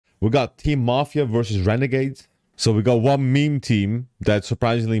We got Team Mafia versus Renegades. So we got one meme team that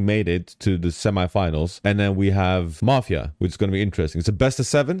surprisingly made it to the semifinals. And then we have Mafia, which is going to be interesting. It's a best of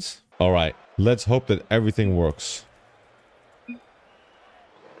sevens. All right. Let's hope that everything works.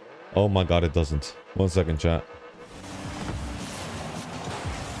 Oh my god, it doesn't. 1 second, chat.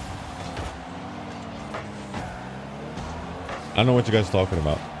 I don't know what you guys are talking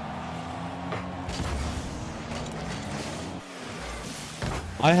about.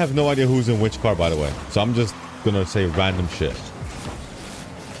 I have no idea who's in which car, by the way. So I'm just gonna say random shit.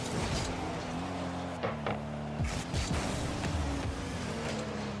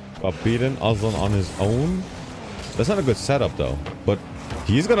 Got beaten Aslan on his own. That's not a good setup though. But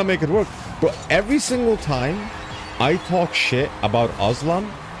he's gonna make it work. Bro, every single time I talk shit about Aslan,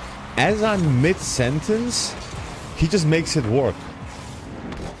 as I'm mid-sentence, he just makes it work.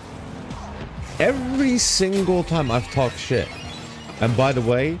 Every single time I've talked shit. And by the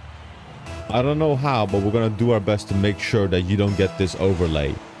way, I don't know how, but we're gonna do our best to make sure that you don't get this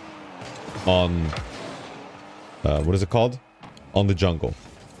overlay on what is it called? On the jungle.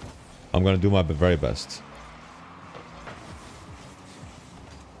 I'm gonna do my very best.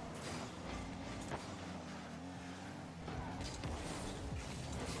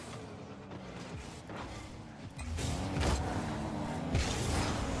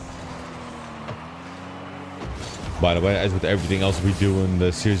 By the way, as with everything else we do in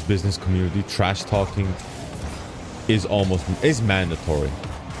the serious business community, trash talking is mandatory.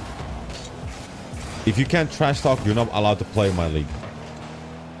 If you can't trash talk, you're not allowed to play in my league.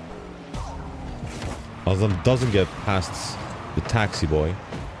 Aslan doesn't get past the taxi boy.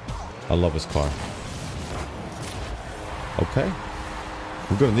 I love his car. Okay.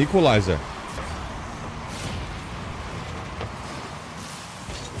 We've got an equalizer.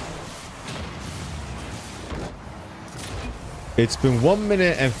 It's been 1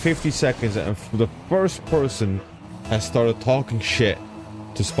 minute and 50 seconds and the first person has started talking shit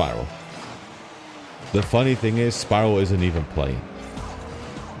to Spiral. The funny thing is, Spiral isn't even playing.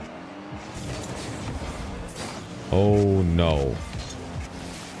 Oh no.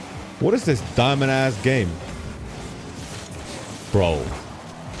 What is this diamond ass game? Bro.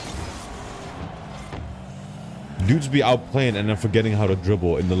 Dudes be outplaying and then forgetting how to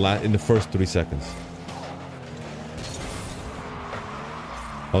dribble in the first 3 seconds.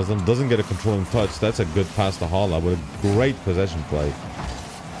 Aslan doesn't get a controlling touch. That's a good pass to Hala with a great possession play.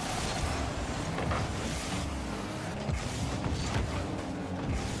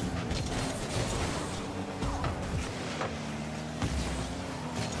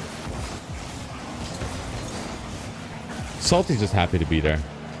 Salty's just happy to be there.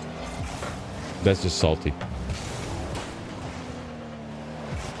 That's just Salty.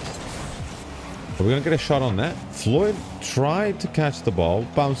 Are we gonna get a shot on that? Floyd tried to catch the ball,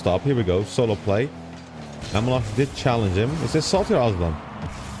 bounced up. Here we go, solo play. Amalok did challenge him. Is this Salty or Aslan?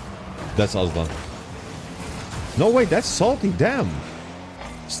 That's Aslan. No, wait, that's Salty. Damn.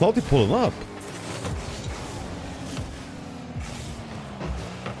 Salty pulling up.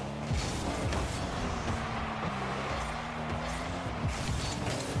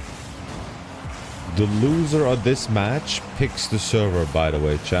 The loser of this match picks the server, by the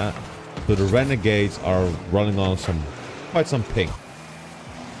way, chat. So the Renegades are running on quite some ping.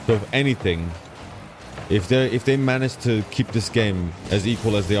 So if anything, if they manage to keep this game as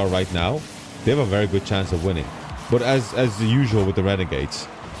equal as they are right now, they have a very good chance of winning. But as usual with the Renegades,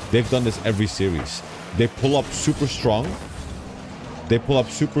 they've done this every series. They pull up super strong.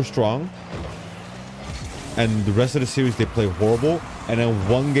 And the rest of the series they play horrible. And then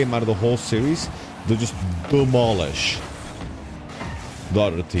one game out of the whole series, they just demolish the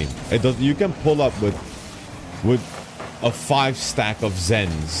other team. You can pull up with a 5 stack of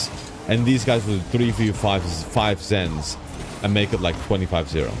Zens, and these guys with 3v5 Zens and make it like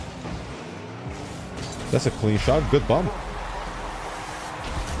 25-0. That's a clean shot. Good bump.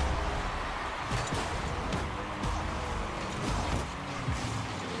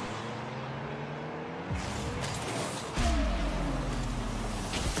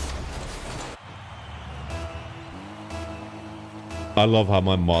 I love how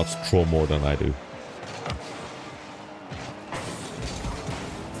my mods troll more than I do.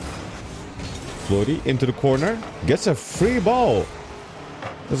 Floaty into the corner. Gets a free ball.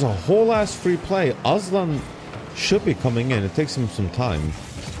 There's a whole ass free play. Aslan should be coming in. It takes him some time.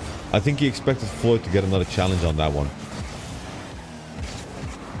 I think he expected Floyd to get another challenge on that one.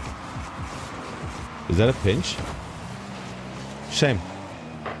 Is that a pinch? Shame.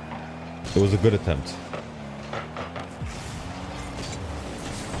 It was a good attempt.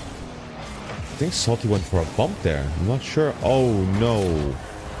 I think Salty went for a bump there. I'm not sure. Oh no.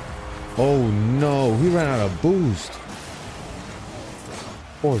 Oh no, he ran out of boost.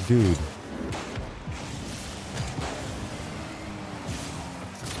 Poor dude.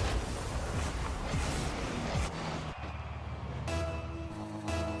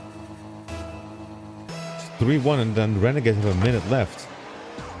 It's 3-1 and then Renegades have a minute left.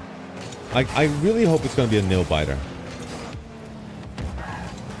 I really hope it's going to be a nail biter.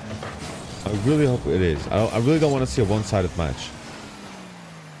 I really hope it is. I really don't want to see a one-sided match.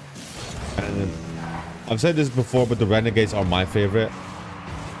 And I've said this before, but the Renegades are my favorite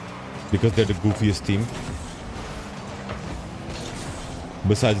because they're the goofiest team.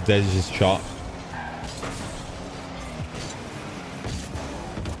 Besides Dej's shot.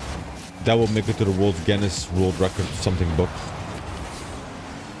 That will make it to the world's Guinness World Record something book.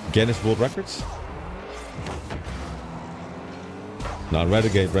 Guinness World Records? No,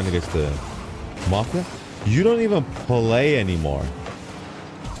 Renegade's the Mafia? You don't even play anymore.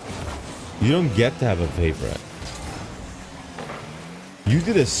 You don't get to have a favorite. You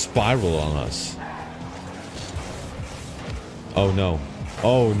did a spiral on us. Oh no.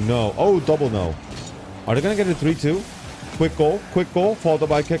 Oh no. Oh, double no. Are they gonna get a 3-2? Quick goal, followed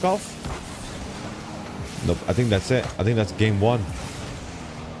by kickoff? Nope, I think that's it. I think that's game 1.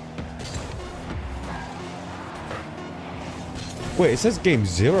 Wait, it says game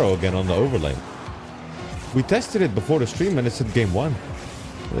 0 again on the overlay. We tested it before the stream and it said game 1.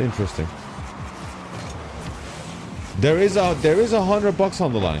 Really interesting. There is $100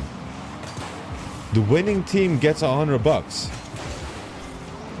 on the line. The winning team gets $100.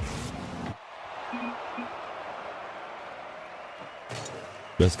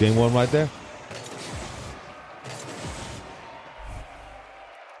 That's game 1 right there.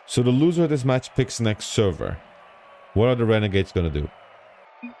 So the loser of this match picks next server. What are the Renegades gonna do?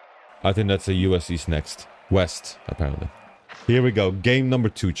 I think that's the US East next. West, apparently. Here we go. Game number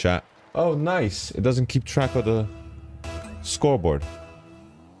 2, chat. Oh, nice. It doesn't keep track of the scoreboard.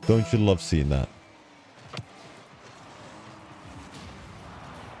 Don't you love seeing that?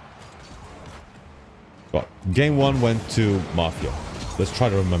 Well, game 1 went to Mafia. Let's try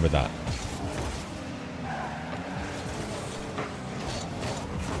to remember that.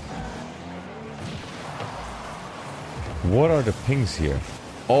 What are the pings here?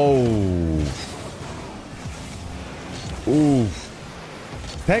 Oh. Ooh.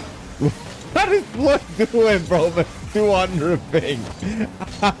 Heck. What is Floyd doing, bro? The 200 ping.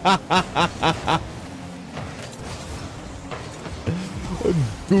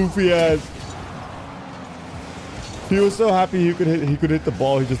 Goofy ass. He was so happy he could hit the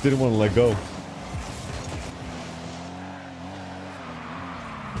ball. He just didn't want to let go.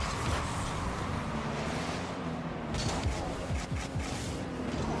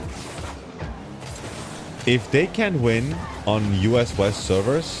 If they can win on US West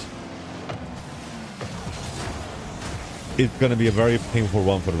servers, it's gonna be a very painful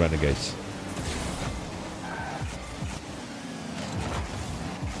run for the Renegades.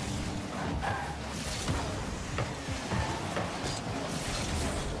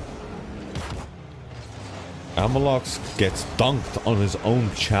 Amalox gets dunked on his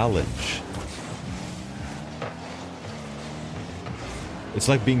own challenge. It's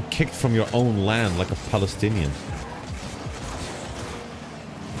like being kicked from your own land like a Palestinian.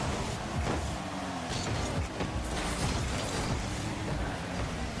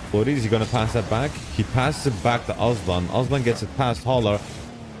 What is he gonna pass that back? He passes it back to Aslan. Aslan gets it past Holler.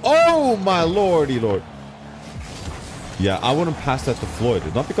 Oh my lordy lord. Yeah, I wouldn't pass that to Floyd.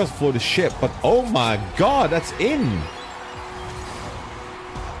 Not because Floyd is shit, but oh my god, that's in.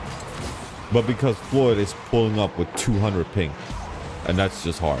 But because Floyd is pulling up with 200 ping. And that's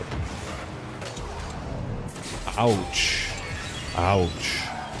just hard. Ouch. Ouch.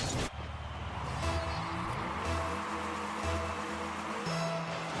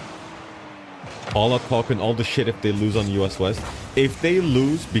 All are talking all the shit if they lose on US West. If they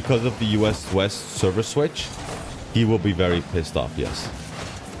lose because of the US West server switch, he will be very pissed off, yes.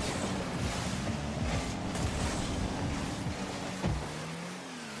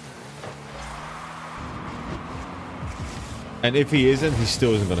 And if he isn't, he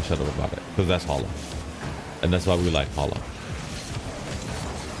still isn't going to shut up about it. Because that's Hollow. And that's why we like Hollow.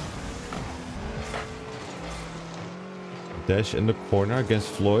 Dash in the corner against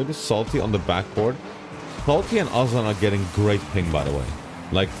Floyd. Salty on the backboard. Salty and Ozan are getting great ping, by the way.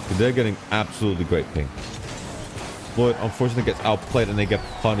 Like, they're getting absolutely great ping. Floyd, unfortunately, gets outplayed and they get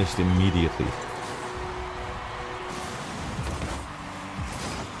punished immediately.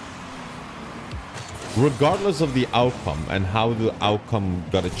 Regardless of the outcome and how the outcome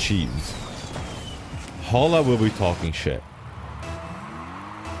got achieved, Holla will be talking shit.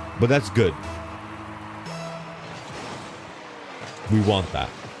 But that's good. We want that.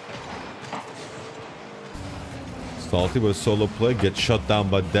 Salty with a solo play. Gets shut down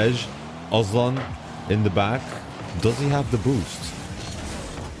by Dej. Aslan in the back. Does he have the boost?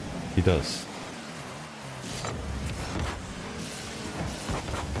 He does.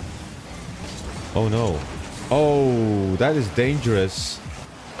 Oh no. Oh, that is dangerous.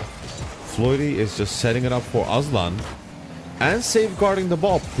 Floydie is just setting it up for Aslan. And safeguarding the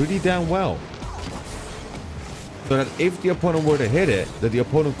ball pretty damn well. So that if the opponent were to hit it, that the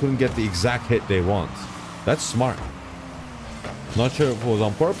opponent couldn't get the exact hit they want. That's smart. Not sure if it was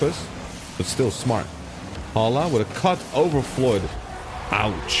on purpose, but still smart. Hala with a cut over Floyd.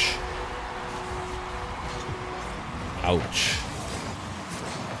 Ouch. Ouch.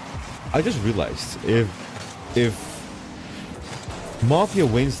 I just realized if Mafia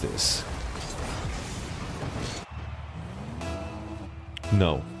wins this.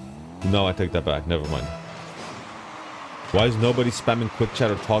 No, I take that back. Never mind. Why is nobody spamming quick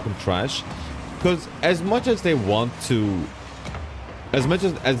chat or talking trash? Because as much as they want to, as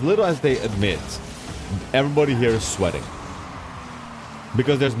little as they admit, everybody here is sweating.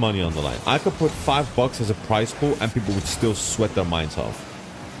 Because there's money on the line. I could put $5 as a prize pool and people would still sweat their minds off.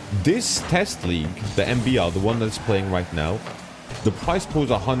 This test league, the MBL, the one that's playing right now, the prize pool is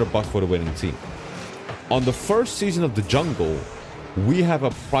 $100 for the winning team. On the first season of the Jungle, we have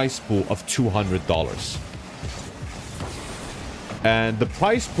a prize pool of $200. And the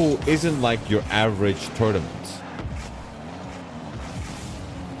prize pool isn't like your average tournament.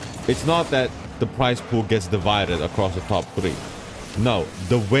 It's not that the prize pool gets divided across the top three. No,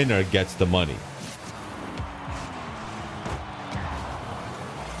 the winner gets the money.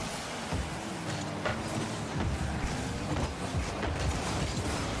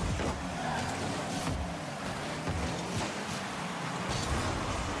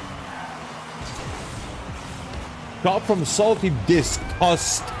 Shot from Salty,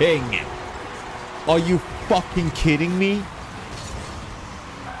 disgusting. Are you fucking kidding me?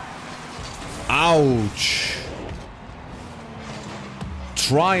 Ouch.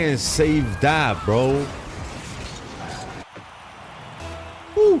 Try and save that, bro.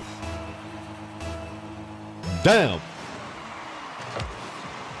 Whew. Damn.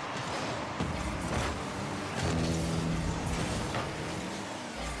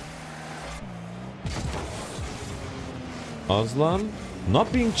 Aslan,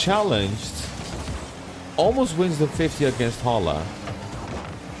 not being challenged, almost wins the 50 against Hala.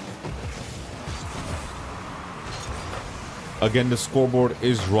 Again, the scoreboard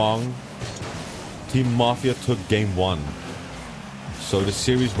is wrong. Team Mafia took game 1. So the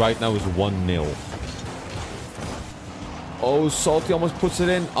series right now is 1-0. Oh, Salty almost puts it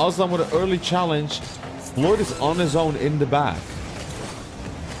in. Aslan with an early challenge. Floyd is on his own in the back.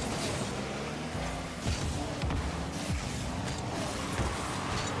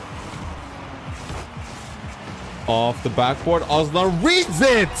 Off the backboard, Aslan reads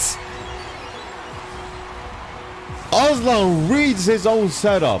it! Aslan reads his own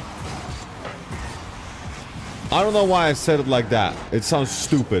setup. I don't know why I said it like that. It sounds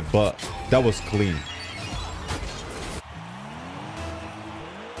stupid, but that was clean.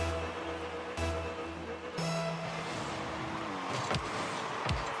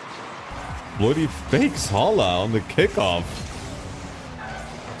 Bloody fakes Hala on the kickoff.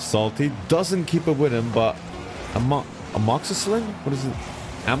 Salty doesn't keep it with him, but amoxicillin? What is it?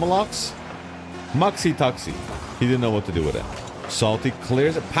 Amalox? Moxie Tuxie. He didn't know what to do with it. Salty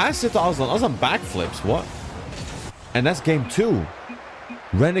clears it. Pass it to Aslan. Aslan backflips. What? And that's game 2.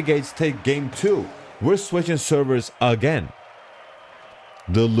 Renegades take game 2. We're switching servers again.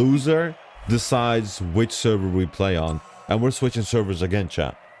 The loser decides which server we play on. And we're switching servers again,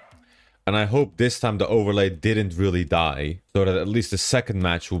 chat. And I hope this time the overlay didn't really die, so that at least the second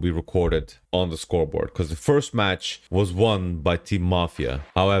match will be recorded on the scoreboard. Because the first match was won by Team Mafia.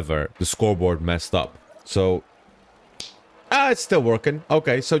 However, the scoreboard messed up. So, it's still working.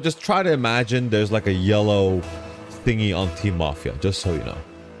 Okay, so just try to imagine there's like a yellow thingy on Team Mafia, just so you know.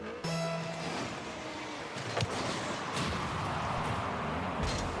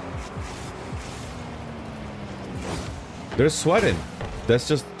 They're sweating. That's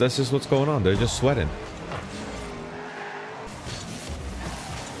just what's going on. They're just sweating.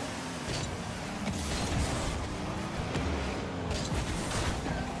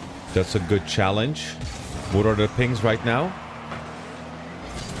 That's a good challenge. What are the pings right now?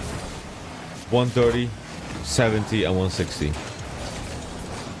 130, 70, and 160.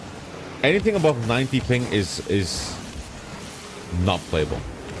 Anything above 90 ping is not playable.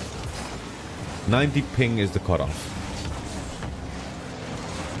 90 ping is the cutoff.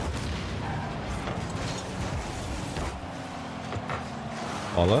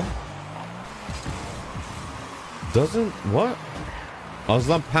 Ola doesn't what?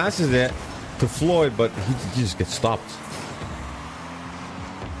 Aslan passes it to Floyd, but he just gets stopped.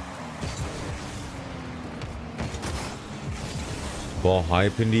 Ball high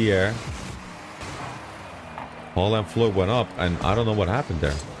up in the air. Paul and Floyd went up, and I don't know what happened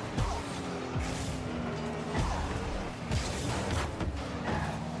there.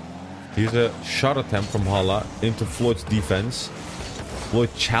 Here's a shot attempt from Hala into Floyd's defense. Floyd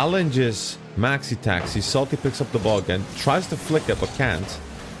challenges Maxi Taxi. Salty picks up the ball again. Tries to flick it, but can't.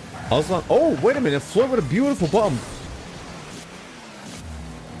 Aslan. Oh, wait a minute. Floyd with a beautiful bump.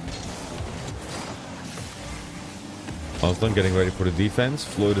 Aslan getting ready for the defense.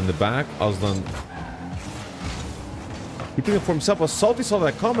 Floyd in the back. Aslan keeping it for himself. But Salty saw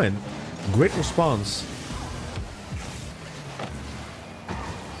that coming. Great response.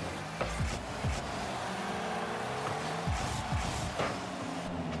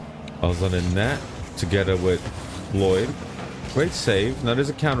 Aslan in net together with Floyd. Great save. Now there's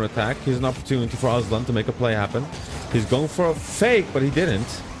a counterattack. Here's an opportunity for Aslan to make a play happen. He's going for a fake, but he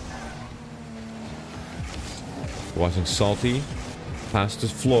didn't. Watching Salty. Pass to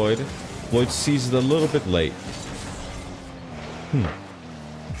Floyd. Floyd sees it a little bit late.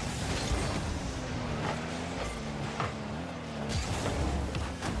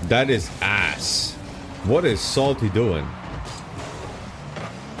 That is ass. What is Salty doing?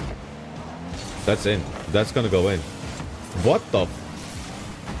 That's in. That's gonna go in. What the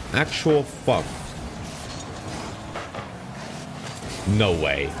actual fuck? No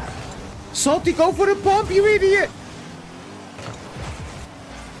way. Salty, go for the pump, you idiot!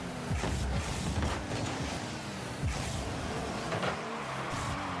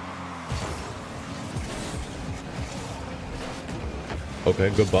 Okay,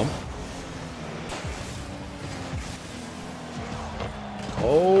 good bump.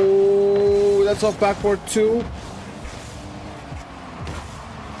 Oh, that's off backboard too.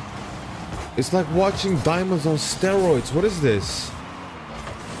 It's like watching diamonds on steroids. What is this?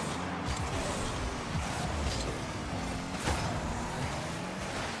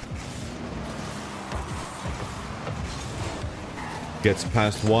 Gets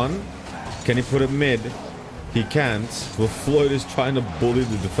past one. Can he put it mid? He can't. Well, Floyd is trying to bully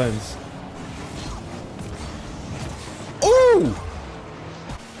the defense. Ooh!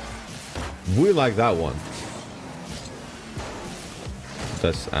 We like that one.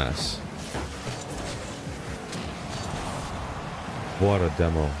 That's ass. What a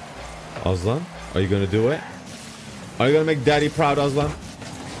demo. Aslan, are you gonna do it? Are you gonna make daddy proud, Aslan?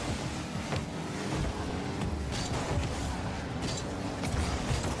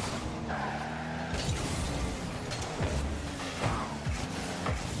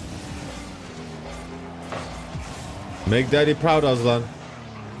 Make daddy proud, Aslan.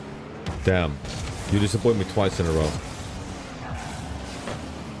 Damn. You disappoint me twice in a row.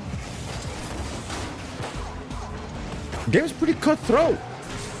 Game's pretty cutthroat.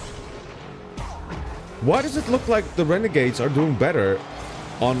 Why does it look like the Renegades are doing better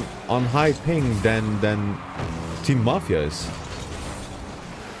on high ping than Team Mafia is?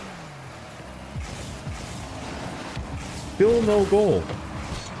 Still no goal.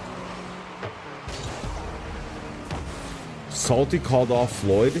 Salty called off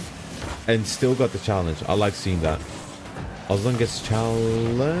Floyd and still got the challenge. I like seeing that. Aslan gets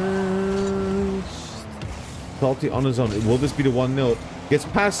challenged. Salty on his own. Will this be the 1-0? Gets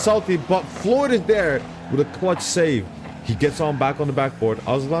past Salty, but Floyd is there with a clutch save. He gets on back on the backboard.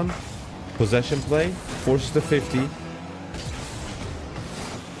 Aslan, possession play, forces the 50.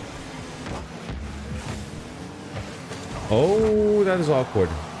 Oh, that is awkward.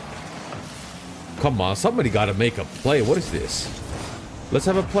 Come on, somebody got to make a play. What is this? Let's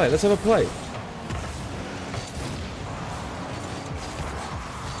have a play. Let's have a play.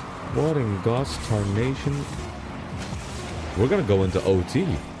 What in God's tarnation? We're going to go into OT.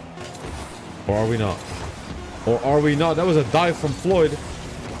 Or are we not? Or are we not? That was a dive from Floyd.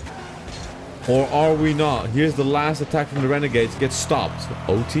 Or are we not? Here's the last attack from the Renegades. Gets stopped.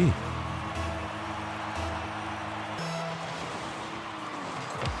 OT.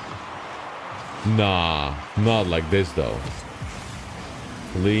 Nah, not like this though.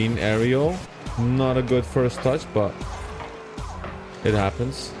 Lean aerial. Not a good first touch, but it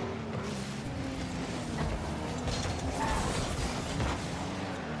happens.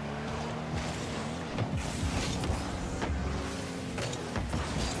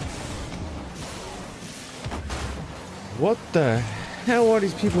 What the hell are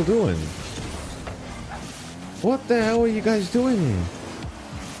these people doing? What the hell are you guys doing?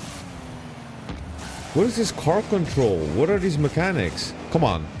 What is this car control? What are these mechanics? Come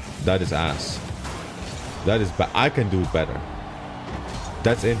on. That is ass. That is bad. I can do it better.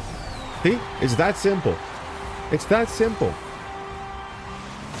 That's it. See? It's that simple. It's that simple.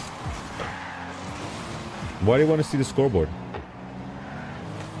 Why do you want to see the scoreboard?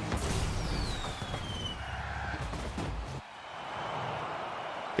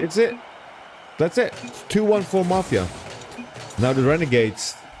 It's it. That's it. 2-1 for Mafia. Now the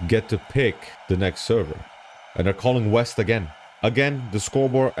Renegades get to pick the next server. And they're calling West again. Again, the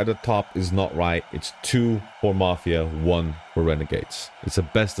scoreboard at the top is not right. It's 2 for Mafia, 1 for Renegades. It's a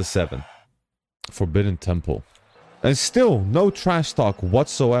best of 7. Forbidden Temple. And still, no trash talk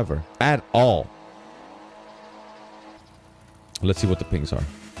whatsoever. At all. Let's see what the pings are.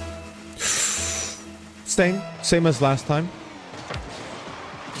 Same as last time.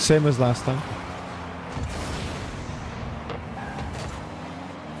 Same as last time.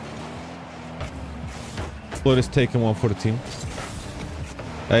 Floyd is taking one for the team.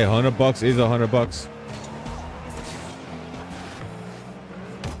 Hey, $100 is $100.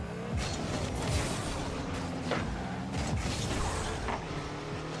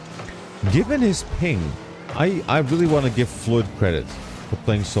 Given his ping, I really want to give Floyd credit for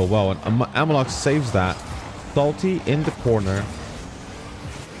playing so well. And Amalok saves that. Salty in the corner.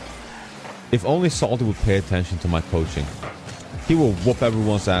 If only Salty would pay attention to my coaching. He will whoop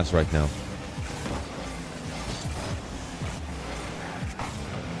everyone's ass right now.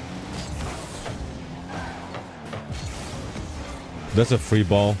 That's a free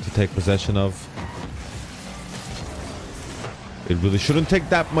ball to take possession of. It really shouldn't take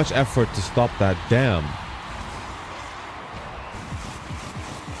that much effort to stop that. Damn.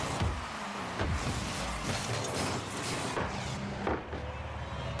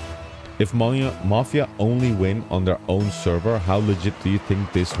 If Mafia only win on their own server, how legit do you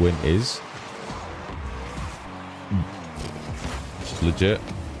think this win is? Legit?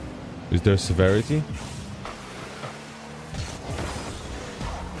 Is there severity?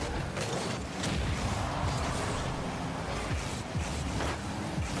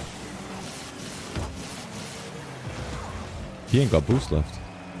 He ain't got boost left.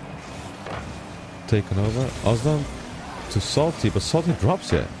 Taken over. Aslan to Salty, but Salty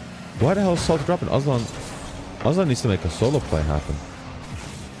drops it. Why the hell is Salty dropping? Aslan needs to make a solo play happen.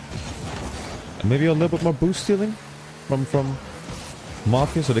 And maybe a little bit more boost stealing from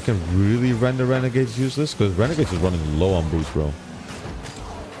Mafia so they can really render Renegades useless. Because Renegades is running low on boost, bro.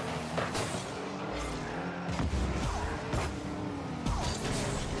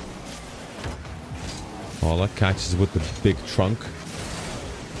 Oh, that catches with the big trunk.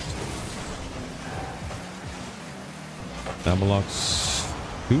 Amalok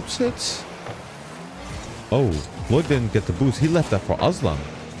scoops it. Oh, Lloyd didn't get the boost. He left that for Aslan.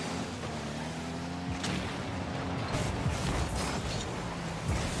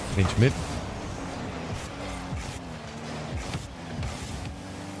 Pinch mid.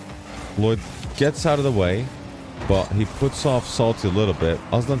 Lloyd gets out of the way, but he puts off Salty a little bit.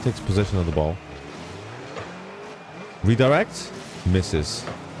 Aslan takes possession of the ball. Redirect. Misses.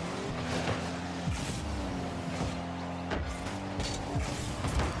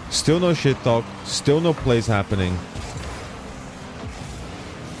 Still no shit talk. Still no plays happening.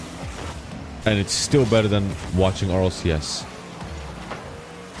 And it's still better than watching RLCS.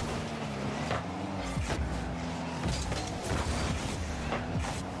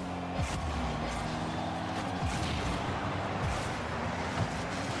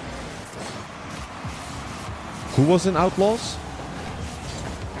 Who was in Outlaws?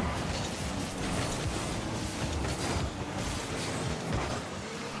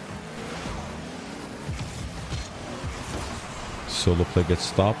 Solo play gets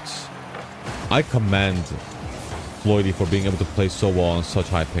stopped. I commend Floydy for being able to play so well on such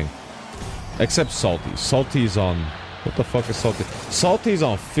high ping. Except Salty. Salty's on... What the fuck is Salty? Salty's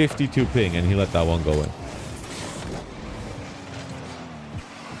on 52 ping and he let that one go in.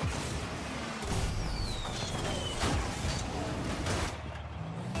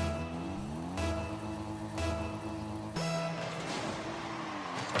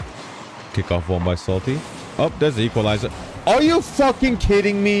 Kickoff one by Salty. Oh, there's the equalizer. Are you fucking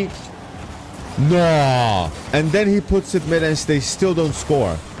kidding me? Nah. And then he puts it mid and they still don't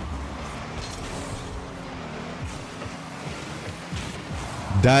score.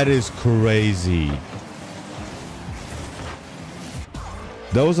 That is crazy.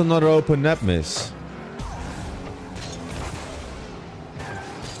 That was another open net miss.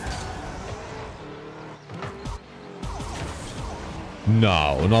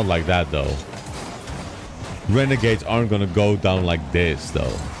 No, not like that though. Renegades aren't gonna go down like this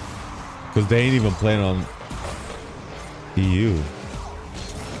though. Because they ain't even playing on EU.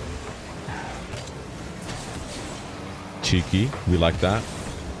 Cheeky. We like that.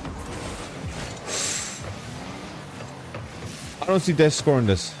 I don't see Desh scoring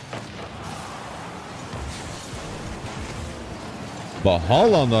this. But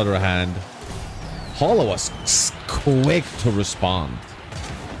Hall, on the other hand, Hall was quick to respond.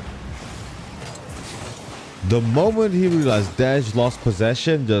 The moment he realized Desh lost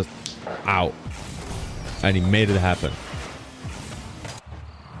possession, just out. And he made it happen.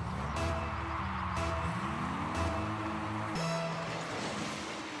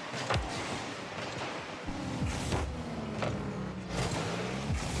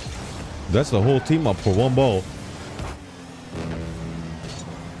 That's the whole team up for one ball.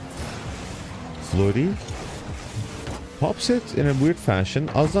 Floaty pops it in a weird fashion.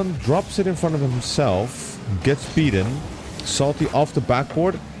 Azan drops it in front of himself. Gets beaten. Salty off the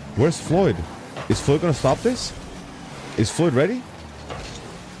backboard. Where's Floyd? Is Floyd gonna stop this? Is Floyd ready?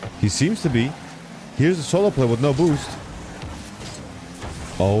 He seems to be. Here's a solo play with no boost.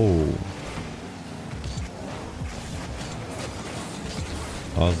 Oh.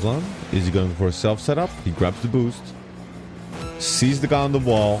 Aslan, is he going for a self setup? He grabs the boost. Sees the guy on the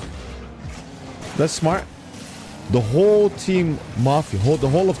wall. That's smart. The whole team Mafia, the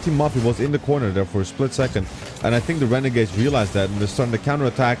whole of Team Mafia was in the corner there for a split second. And I think the Renegades realized that and they're starting to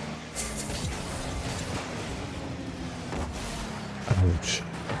counterattack. Ouch.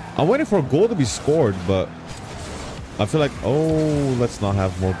 I'm waiting for a goal to be scored, but I feel like, oh, let's not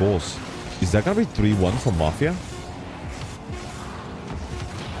have more goals. Is that going to be 3-1 for Mafia?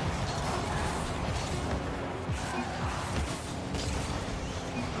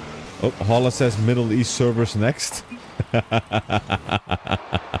 Oh, Hala says Middle East servers next.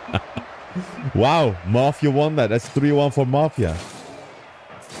 Wow, Mafia won that. That's 3-1 for Mafia.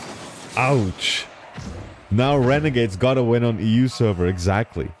 Ouch. Now Renegades gotta win on EU server.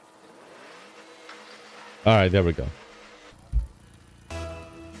 Exactly. Alright, there we go.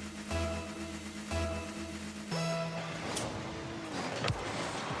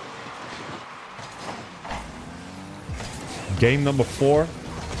 Game number 4.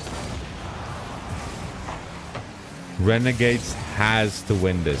 Renegades has to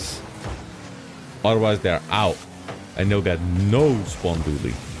win this. Otherwise, they're out. And they'll get no spawn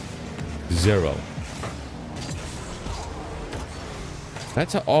dually. 0.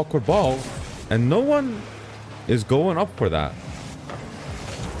 That's an awkward ball. And no one is going up for that.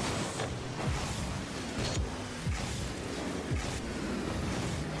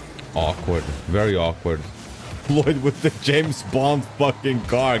 Awkward. Very awkward. Floyd with the James Bond fucking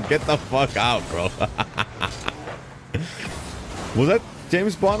car. Get the fuck out, bro. Was that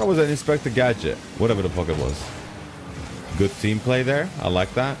James Bond or was that Inspector Gadget? Whatever the fuck it was. Good team play there. I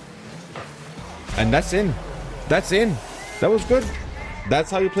like that. And that's in. That's in. That was good.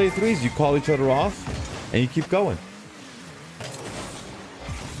 That's how you play threes. You call each other off and you keep going.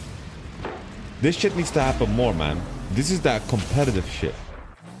 This shit needs to happen more, man. This is that competitive shit.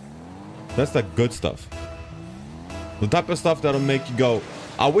 That's that good stuff. The type of stuff that'll make you go,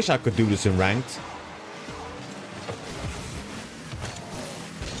 I wish I could do this in ranked.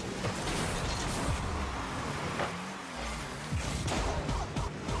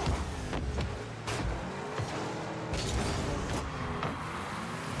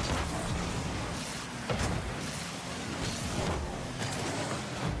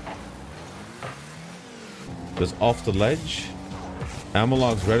 Just off the ledge.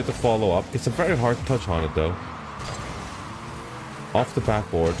 Amalog's ready to follow up. It's a very hard touch on it though. Off the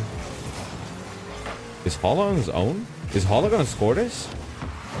backboard. Is Hala on his own? Is Hala gonna score this?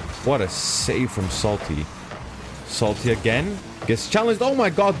 What a save from Salty. Salty again. Gets challenged. Oh my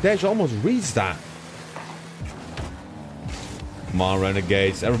god, Desh almost reads that. Come on,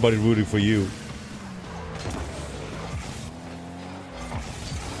 Renegades. Everybody rooting for you.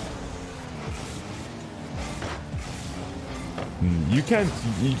 You can't...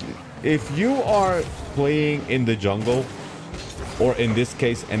 if you are playing in the jungle, or in this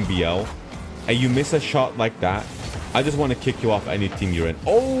case NBL, and you miss a shot like that, I just want to kick you off any team you're in.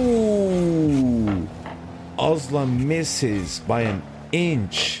 Oh! Aslan misses by an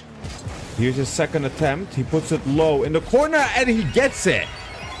inch. Here's his second attempt. He puts it low in the corner and he gets it.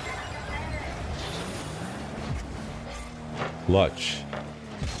 Clutch.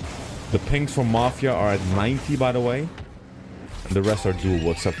 The pings from Mafia are at 90, by the way. And the rest are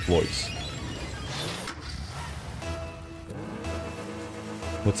dual, except Floyd's.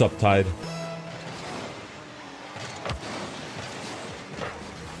 What's up, Tide?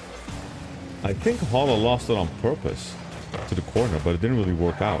 I think Hala lost it on purpose to the corner, but it didn't really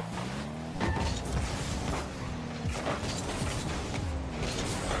work out.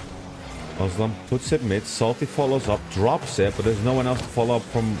 Aslan puts it mid. Salty follows up, drops it, but there's no one else to follow up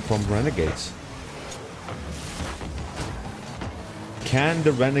from Renegades. Can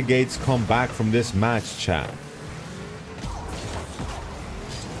the Renegades come back from this match, chat?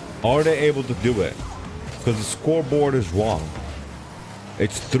 Are they able to do it? Because the scoreboard is wrong.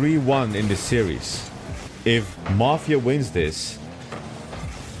 It's 3-1 in the series. If Mafia wins this,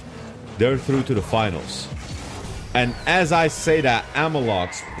 they're through to the finals. And as I say that,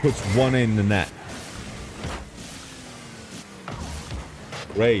 Amalox puts one in the net.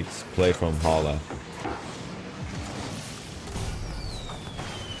 Great play from Hala.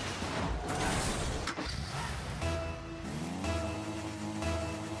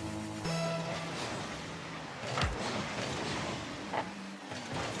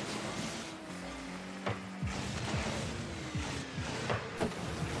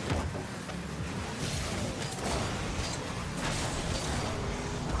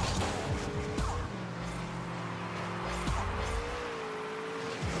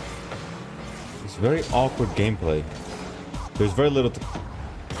 Very awkward gameplay. There's very little to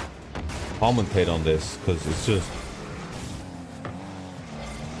commentate on this because it's just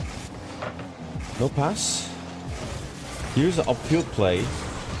no pass. Here's an upfield play.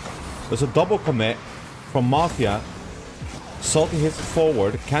 There's a double commit from Mafia. Salty hits it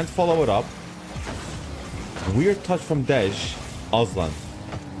forward, can't follow it up. Weird touch from Dej. Aslan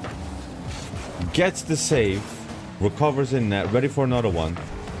gets the save, recovers in net, ready for another one.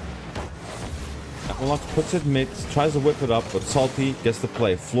 Amalox puts it mid, tries to whip it up, but Salty gets the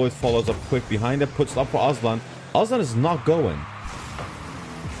play. Floyd follows up quick behind it, puts it up for Aslan. Aslan is not going.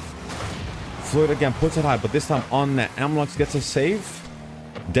 Floyd again puts it high, but this time on net. Amalox gets a save.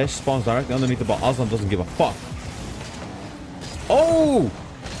 Desh spawns directly underneath the ball. Aslan doesn't give a fuck. Oh!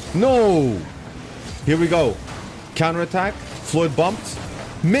 No! Here we go. Counterattack. Floyd bumped.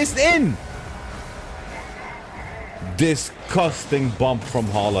 Missed in! Disgusting bump from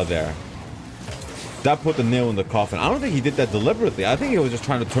Hala there. That put the nail in the coffin. I don't think he did that deliberately. I think he was just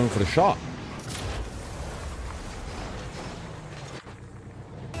trying to turn for the shot.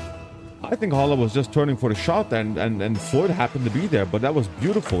 I think Hala was just turning for the shot and Floyd happened to be there. But that was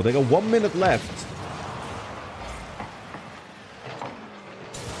beautiful. They got 1 minute left.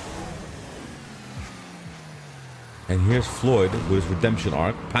 And here's Floyd with his redemption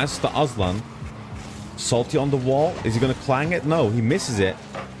arc. Passes to Aslan. Salty on the wall. Is he going to clang it? No, he misses it.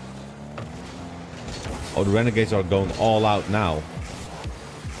 Oh, the Renegades are going all out now.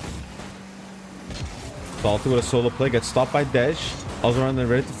 Salty with a solo play. Gets stopped by Dej. Aslan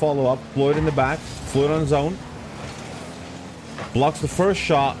ready to follow up. Floyd in the back. Floyd on his own. Blocks the first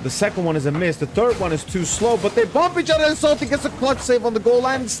shot. The second one is a miss. The third one is too slow. But they bump each other and Salty gets a clutch save on the goal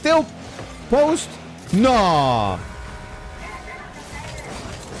line. Still post. Nah.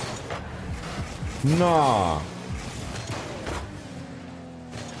 Nah.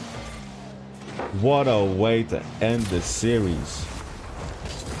 What a way to end the series.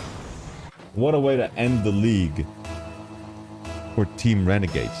 What a way to end the league for Team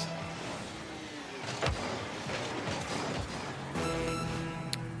Renegades.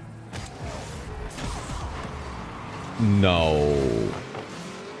 No.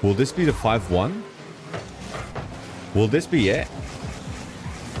 Will this be the 5-1? Will this be it?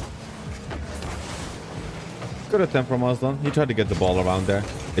 Good attempt from Aslan. He tried to get the ball around there.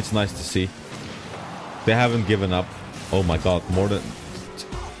 It's nice to see. They haven't given up. Oh my god, more than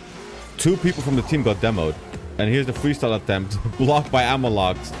 2 people from the team got demoed. And here's the freestyle attempt, blocked by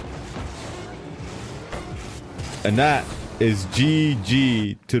Amalox. And that is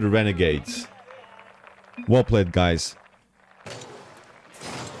GG to the Renegades. Well played, guys.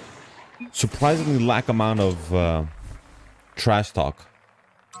 Surprisingly lack amount of trash talk.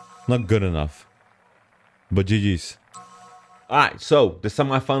 Not good enough. But GG's. Alright, so the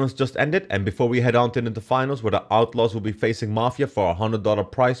semifinals just ended, and before we head on to the finals where the Outlaws will be facing Mafia for a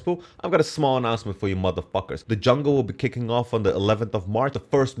 $100 prize pool, I've got a small announcement for you motherfuckers. The Jungle will be kicking off on the 11th of March, the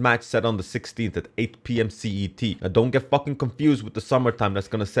first match set on the 16th at 8 PM CET. Now don't get fucking confused with the summertime that's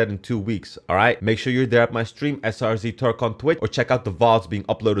gonna set in 2 weeks, alright? Make sure you're there at my stream, SRZ Turk on Twitch, or check out the VODs being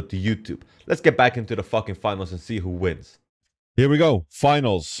uploaded to YouTube. Let's get back into the fucking finals and see who wins. Here we go,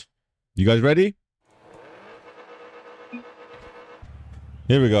 finals. You guys ready?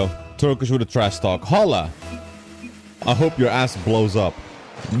 Here we go. Turkish with a trash talk. Hala! I hope your ass blows up.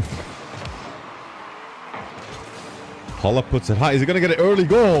 Hala puts it high. Is he gonna get an early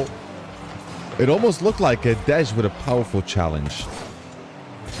goal? It almost looked like a Dej with a powerful challenge.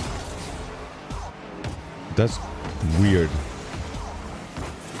 That's weird.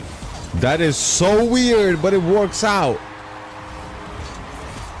 That is so weird, but it works out.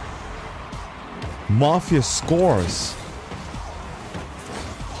 Mafia scores.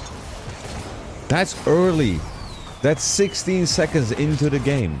 That's early. That's 16 seconds into the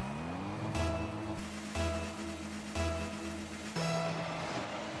game.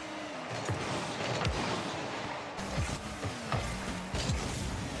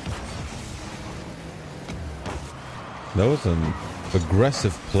 That was an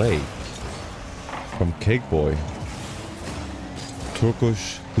aggressive play from Cake Boy.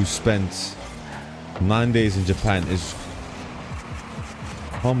 Turkish, who spent 9 days in Japan, is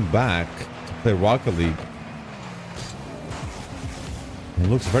come back to play Rocket League. It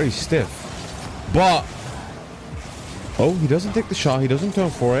looks very stiff. But oh, he doesn't take the shot. He doesn't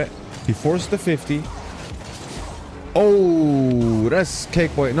turn for it. He forced the 50. Oh, that's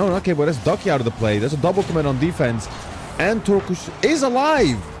Cake Boy. No, not Cake Boy. That's Ducky out of the play. There's a double commit on defense. And Turkish is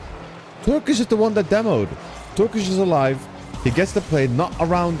alive. Turkish is the one that demoed. Turkish is alive. He gets the play, not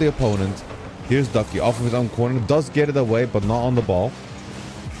around the opponent. Here's Ducky off of his own corner. Does get it away, but not on the ball.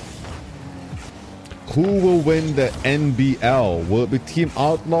 Who will win the NBL? Will it be Team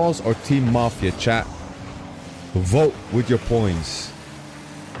Outlaws or Team Mafia? Chat. Vote with your points.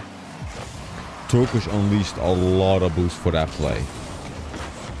 Turkish unleashed a lot of boost for that play.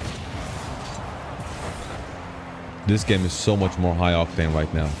 This game is so much more high octane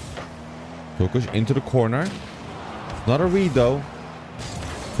right now. Turkish into the corner. Not a read though.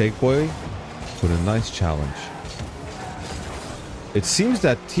 Cake Boy with a nice challenge. It seems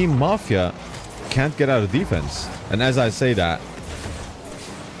that Team Mafia can't get out of defense. And as I say that,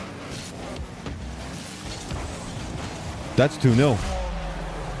 that's 2-0.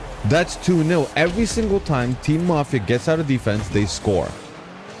 That's 2-0. Every single time Team Mafia gets out of defense, they score.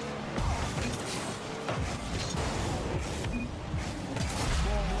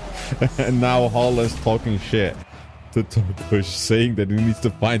 And now Hollis talking shit to Turkish, saying that he needs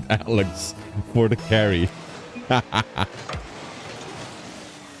to find Alex for the carry.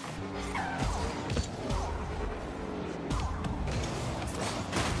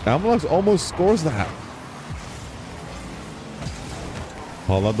 Alex almost scores that.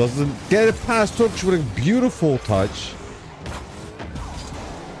 Holla doesn't get it past Turkish with a beautiful touch.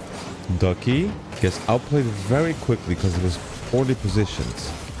 Ducky gets outplayed very quickly because of his poorly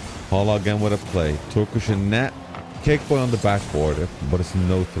positions. Holla again with a play. Turkish and net. Cake Boy on the backboard, but it's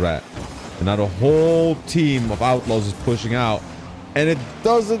no threat. And now the whole team of Outlaws is pushing out. And it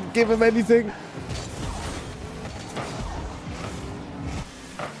doesn't give him anything.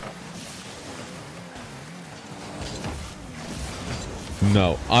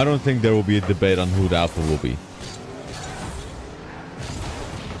 No, I don't think there will be a debate on who the alpha will be.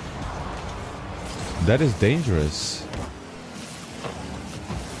 That is dangerous.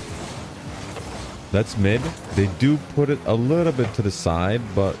 That's mid. They do put it a little bit to the side,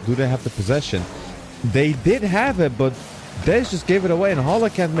 but do they have the possession? They did have it, but Dej just gave it away and Holla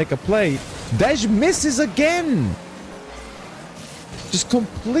can't make a play. Dej misses again. Just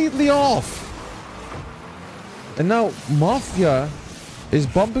completely off. And now Mafia is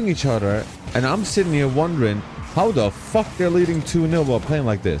bumping each other, and I'm sitting here wondering how the fuck they're leading 2-0 while playing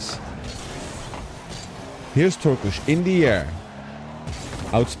like this. Here's Turkish in the air.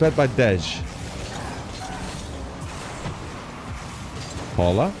 Outsped by Dej.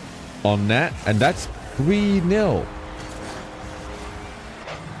 Holla on net, and that's 3-0.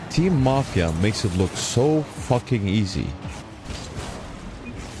 Team Mafia makes it look so fucking easy.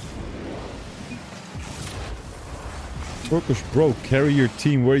 Turkish bro, carry your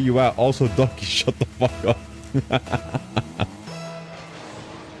team. Where you at? Also, Ducky, shut the fuck up.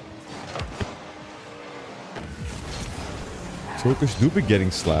 Turkish do be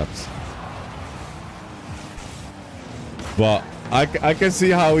getting slapped. But I can see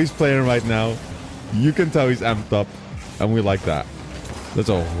how he's playing right now. You can tell he's amped up. And we like that. That's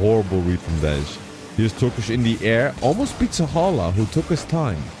a horrible read from Dej. Here's Turkish in the air. Almost beats Holla, who took his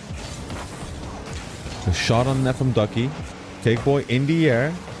time. A shot on net from Ducky. Cake Boy in the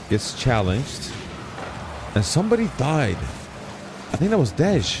air. Gets challenged. And somebody died. I think that was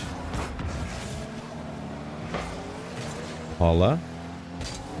Dej. Holla.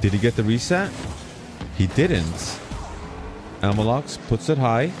 Did he get the reset? He didn't. Amalox puts it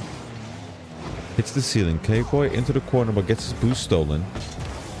high. Hits the ceiling. Cake Boy into the corner but gets his boost stolen.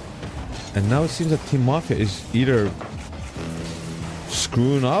 And now it seems that Team Mafia is either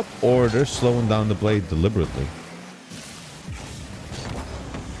screwing up or they're slowing down the blade deliberately.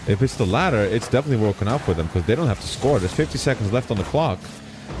 If it's the latter, it's definitely working out for them because they don't have to score. There's 50 seconds left on the clock.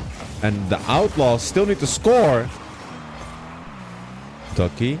 And the Outlaws still need to score.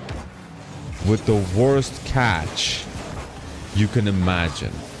 Ducky with the worst catch you can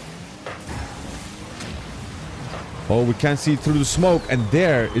imagine. Oh, we can't see through the smoke. And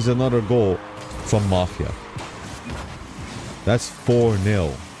there is another goal from Mafia. That's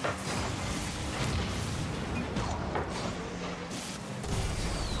 4-0.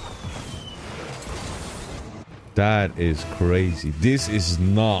 That is crazy. This is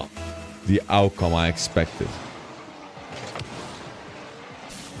not the outcome I expected.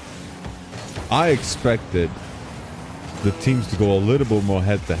 I expected the teams to go a little bit more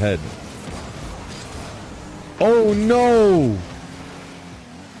head to head. Oh no!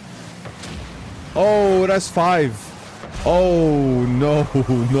 Oh, that's 5. Oh no,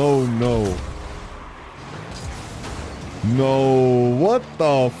 no, no. No, what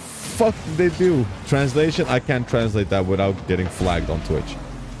the fuck did they do? Translation? I can't translate that without getting flagged on Twitch.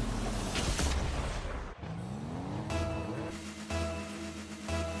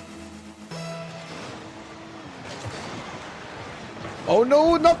 Oh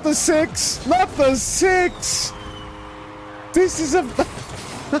no, not the 6! Not the 6! This is a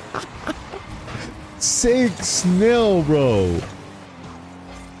 6-0, bro.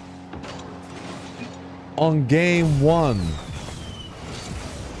 On game 1.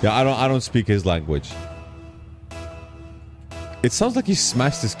 Yeah, I don't speak his language. It sounds like he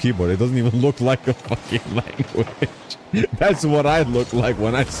smashed his keyboard. It doesn't even look like a fucking language. That's what I look like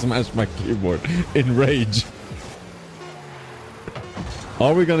when I smash my keyboard in rage.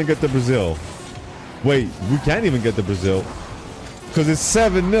 Are we gonna get to Brazil? Wait, we can't even get to Brazil. Because it's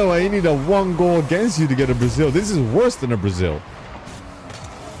 7-0 and you need a 1 goal against you to get a Brazil. This is worse than a Brazil.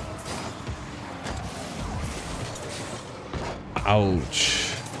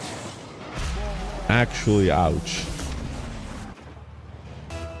 Ouch. Actually, ouch.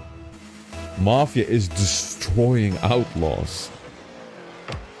 Mafia is destroying Outlaws.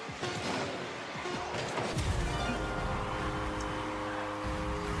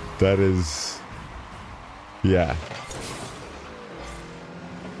 That is... yeah.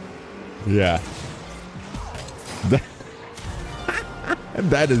 Yeah.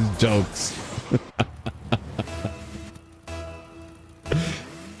 That is jokes.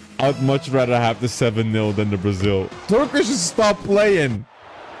 I'd much rather have the 7-0 than the Brazil. Turkish should stop playing.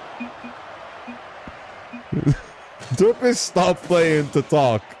 Turkish stop playing to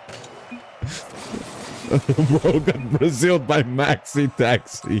talk. Bro got Braziled by Maxi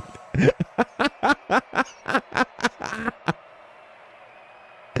Taxi.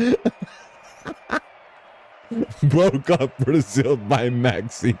 Bro got Braziled by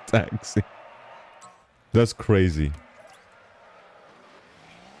Maxi Taxi. That's crazy.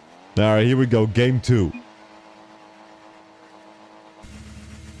 Alright, here we go. Game 2.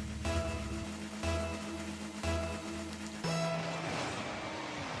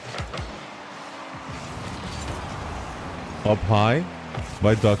 Up high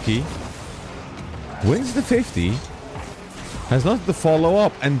by Ducky. Wins the 50. Has nothing to follow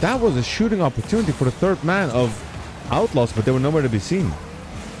up. And that was a shooting opportunity for the third man of Outlaws, but they were nowhere to be seen.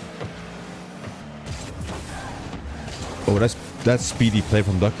 Oh, that's speedy play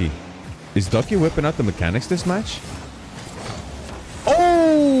from Ducky. Is Ducky whipping out the mechanics this match?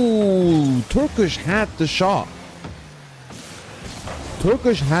 Oh! Turkish had the shot.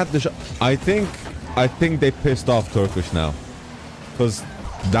 Turkish had the shot. I think they pissed off Turkish now. Because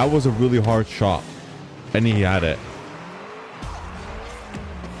that was a really hard shot. And he had it.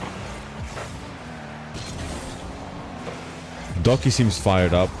 Ducky seems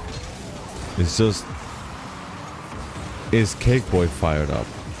fired up. It's just... is Cake Boy fired up?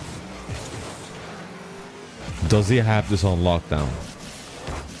 Does he have this on lockdown?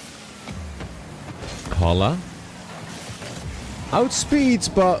 Holla.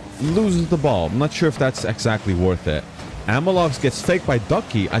 Outspeeds, but loses the ball. I'm not sure if that's exactly worth it. Amalox gets faked by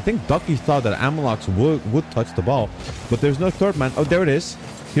Ducky. I think Ducky thought that Amalox would touch the ball. But there's no third man. Oh, there it is.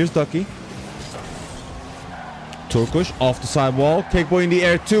 Here's Ducky. Turkish off the side wall. Cake Boy in the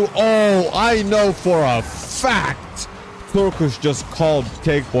air too. Oh, I know for a fact Turkish just called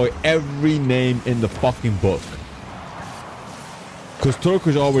Cake Boy every name in the fucking book. Because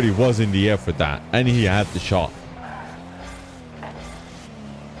Turkish already was in the air for that. And he had the shot.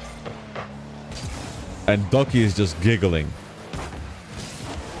 And Ducky is just giggling.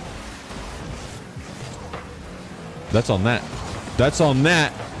 That's on that. That's on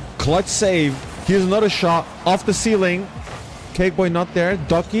that. Clutch save. Here's another shot off the ceiling. Cake Boy not there.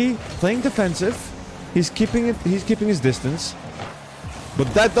 Ducky playing defensive. He's keeping it. He's keeping his distance.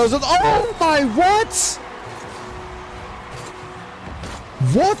 But that doesn't. Oh my! What?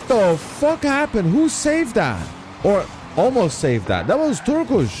 What the fuck happened? Who saved that? Or almost saved that? That was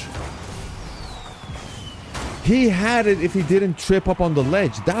Turkish. He had it if he didn't trip up on the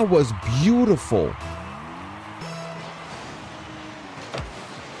ledge. That was beautiful.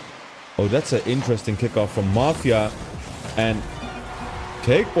 Oh, that's an interesting kickoff from Mafia. And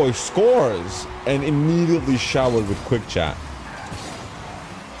Cake Boy scores and immediately showered with quick chat.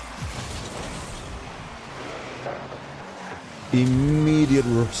 Immediate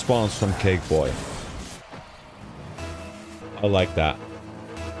response from Cake Boy. I like that.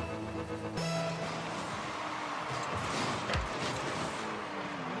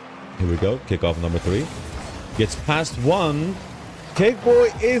 Here we go. Kickoff number 3. Gets past 1. Cake Boy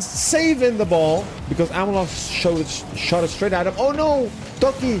is saving the ball because Amalov shot it straight at him. Oh no!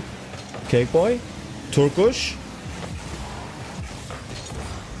 Ducky! Cake Boy. Turkish.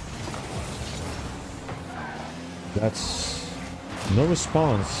 That's no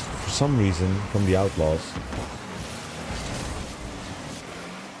response for some reason from the Outlaws.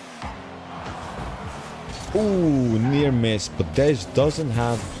 Ooh, near miss, but Dej doesn't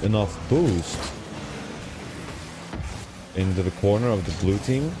have enough boost. Into the corner of the blue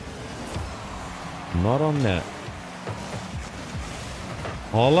team. Not on net.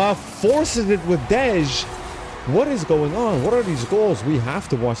 Ola forces it with Dej. What is going on? What are these goals? We have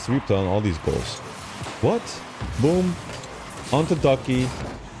to watch the replay on all these goals. What? Boom. Onto Ducky.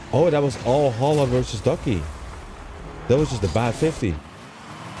 Oh, that was all Hala versus Ducky. That was just a bad 50.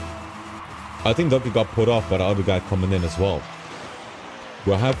 I think Ducky got put off by the other guy coming in as well.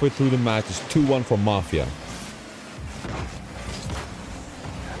 We're halfway through the match. It's 2-1 for Mafia.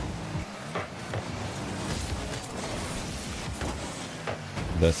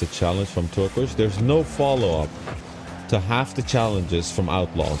 That's a challenge from Turkish. There's no follow-up to half the challenges from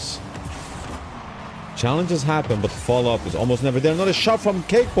Outlaws. Challenges happen, but the follow-up is almost never there. Another shot from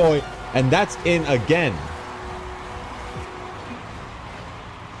Cake Boy, and that's in again.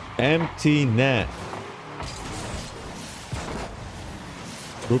 Empty net.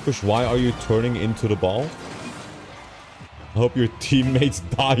 Turkish, why are you turning into the ball? I hope your teammates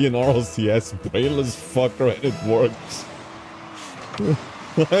die in RLCS. Brainless fucker, and it works.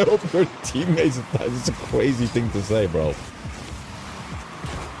 I hope your teammates die. It's a crazy thing to say, bro.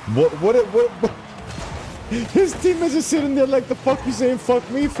 What? His teammates are sitting there like, the fuck you saying fuck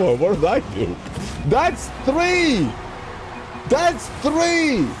me for? What did I do? That's 3! That's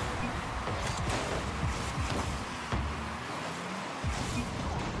 3!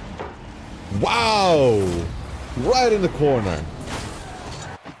 Wow! Right in the corner.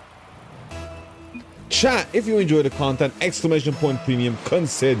 Chat, if you enjoy the content, exclamation point premium,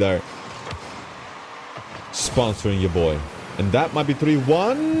 consider sponsoring your boy. And that might be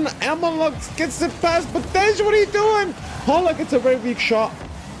 3-1. Amalok gets the pass, but Dej, what are you doing? Hala gets a very weak shot.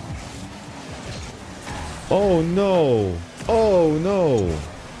 Oh no. Oh no.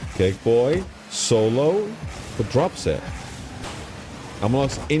 Cake Boy, solo, but drops it.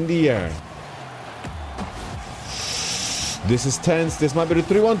 Amalok's in the air. This is tense. This might be the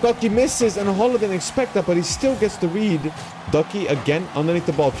 3-1. Ducky misses, and Hala didn't expect that, but he still gets the read. Ducky again underneath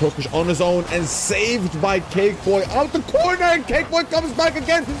the ball. Turkish on his own and saved by Cake Boy out the corner. And Cake Boy comes back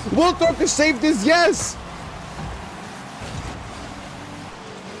again. Will Turkish save this? Yes.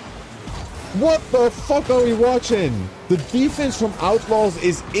 What the fuck are we watching? The defense from Outlaws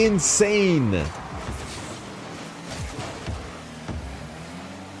is insane.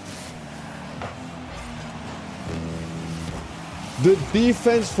 The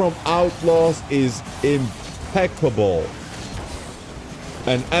defense from Outlaws is impeccable.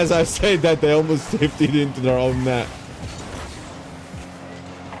 And as I say that, they almost safety it into their own net.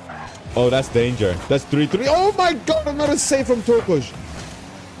 Oh, that's danger. That's 3-3. Oh my god, another save from Turkish.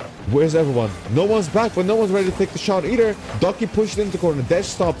 Where's everyone? No one's back, but no one's ready to take the shot either. Ducky pushed into the corner. Desh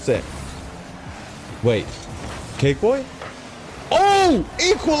stops it. Wait. Cake Boy? Oh!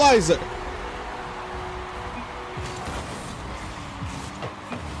 Equalizer!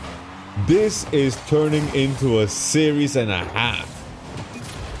 This is turning into a series and a half.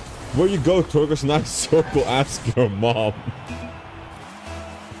 Where you go, Turkish? Nice circle. Ask your mom.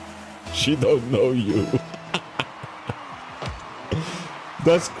 She don't know you.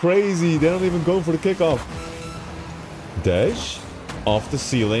 That's crazy. They don't even go for the kickoff. Desh off the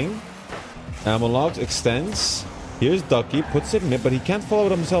ceiling. Amalog extends. Here's Ducky, puts it mid, but he can't follow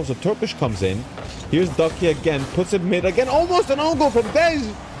it himself, so Turkish comes in. Here's Ducky again, puts it mid again. Almost an own goal from Desh.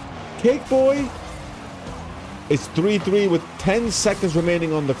 Cake Boy. It's 3-3 with 10 seconds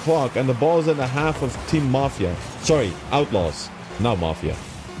remaining on the clock, and the ball is in the half of Team Mafia. Sorry, Outlaws, not Mafia.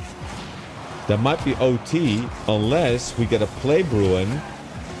 That might be OT unless we get a play brewing,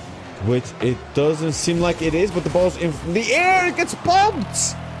 which it doesn't seem like it is, but the ball's in the air. It gets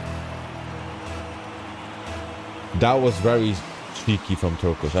bumped. That was very cheeky from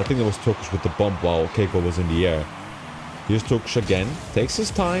Turkish. I think it was Turkish with the bump while Keiko was in the air. Here's Turkish again. Takes his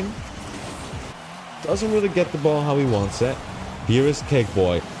time. Doesn't really get the ball how he wants it. Here is Cake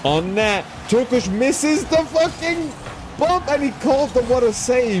Boy. On net. Turkish misses the fucking bump and he called the what a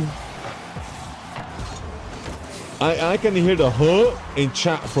save. I can hear the huh in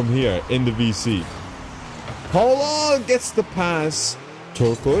chat from here in the VC. Hala gets the pass.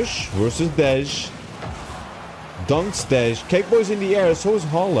 Turkish versus Dej. Dunks Dej. Cake Boy's in the air, so is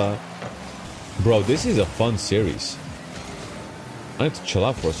Hala. Bro, this is a fun series. I need to chill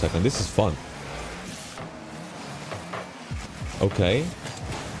out for a second. This is fun. Okay.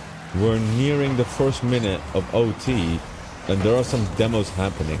 We're nearing the first minute of OT, and there are some demos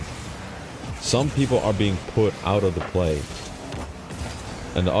happening. Some people are being put out of the play.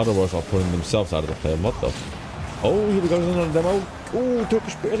 And the other ones are putting themselves out of the play. What the? Oh, here we go. There's another demo. Oh,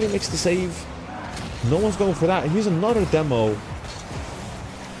 Turkish barely makes the save. No one's going for that. Here's another demo.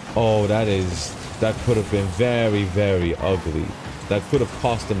 Oh, that could have been very, very ugly. That could have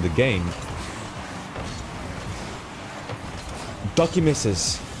cost them the game. Ducky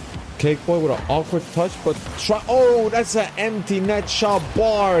misses. Cake Boy with an awkward touch, but try. Oh, that's an empty net shot.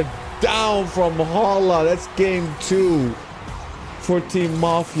 Bar down from Hala. That's game 2 for Team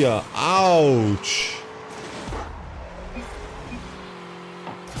Mafia. Ouch.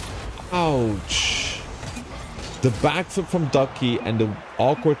 Ouch. The backflip from Ducky and the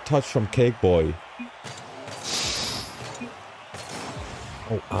awkward touch from Cake Boy.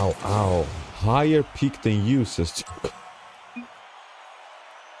 Oh, ow, ow. Higher peak than you, sister.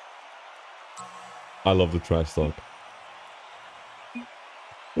 I love the trash talk.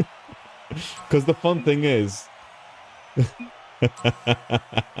 Because the fun thing is...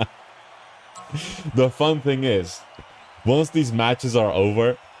 the fun thing is... once these matches are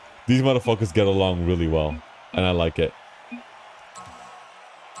over, these motherfuckers get along really well. And I like it.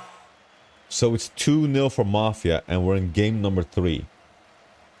 So it's 2-0 for Mafia, and we're in game number 3.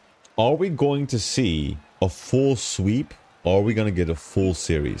 Are we going to see a full sweep, or are we going to get a full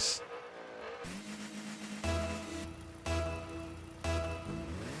series?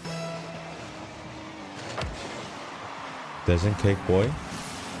 Doesn't Cake Boy?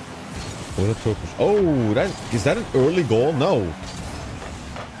 What a Turkish. Oh, is that an early goal? No.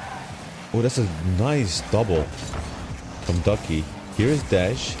 Oh, that's a nice double from Ducky. Here is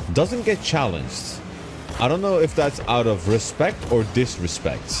Dash. Doesn't get challenged. I don't know if that's out of respect or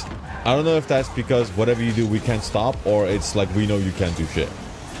disrespect. I don't know if that's because whatever you do, we can't stop, or it's like we know you can't do shit.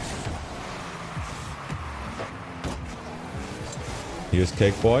 Here's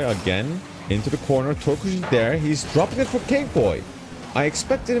Cake Boy again. Into the corner. Turkish is there. He's dropping it for Cake Boy. I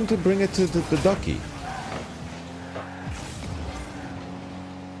expected him to bring it to the Ducky.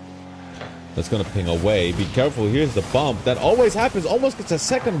 That's gonna ping away. Be careful. Here's the bump. That always happens. Almost gets a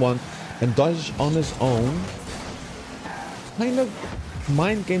second one. And Dodge on his own. Kind of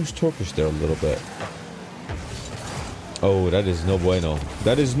mind games Turkish there a little bit. Oh, that is no bueno.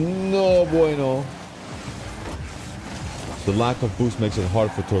 That is no bueno. The lack of boost makes it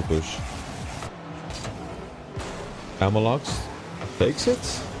hard for Turkish. Amalox takes it.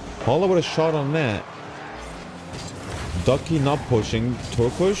 Hala with a shot on that. Ducky not pushing.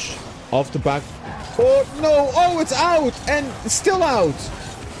 Turkish off the back. Oh no! Oh, it's out! And it's still out!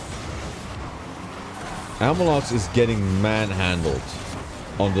 Amalox is getting manhandled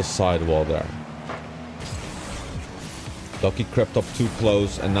on the sidewall there. Ducky crept up too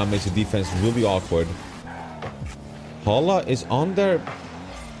close and now makes the defense really awkward. Hala is on their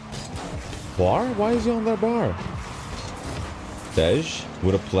bar? Why is he on their bar? Dej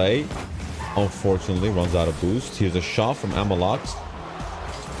with a play. Unfortunately, runs out of boost. Here's a shot from Amalox.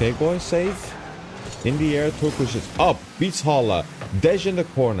 Cake Boy safe. In the air, Turkish is up. Beats Hala. Dej in the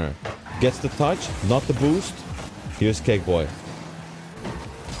corner. Gets the touch, not the boost. Here's Cake Boy.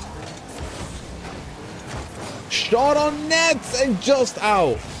 Shot on net and just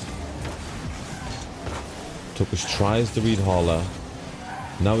out. Turkish tries to read Hala.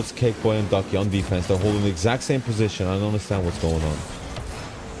 Now it's Cake Boy and Ducky on defense. They're holding the exact same position. I don't understand what's going on.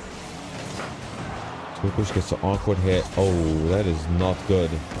 Turkish gets an awkward hit. Oh, that is not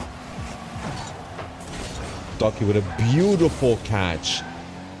good. Ducky with a beautiful catch.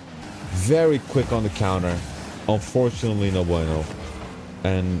 Very quick on the counter. Unfortunately, no bueno.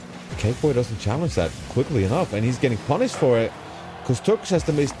 And Cake Boy doesn't challenge that quickly enough. And he's getting punished for it. Because Turkish has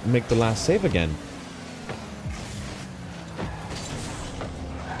to make the last save again.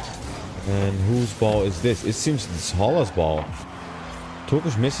 And whose ball is this? It seems it's Hala's ball.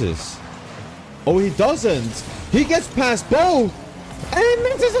 Turkish misses. Oh, he doesn't. He gets past both. And he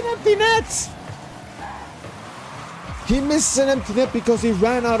misses an empty net. He misses an empty net because he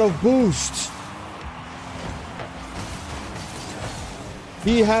ran out of boost.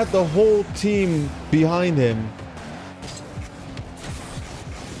 He had the whole team behind him.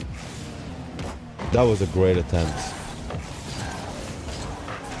 That was a great attempt.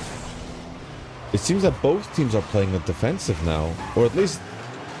 It seems that both teams are playing a defensive now. Or at least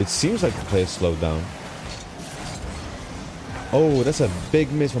it seems like the play is slowed down. Oh, that's a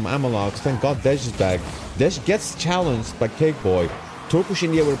big miss from Amalox. Thank God Desh is back. Desh gets challenged by Cake Boy. Turkish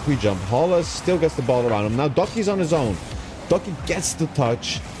in the air with a pre-jump. Holla still gets the ball around him. Now Ducky's on his own. Ducky gets the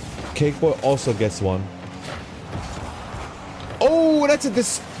touch. Cake Boy also gets one. Oh, that's a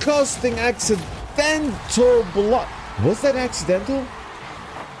disgusting accidental block. Was that accidental?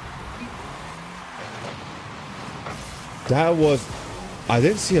 That was... I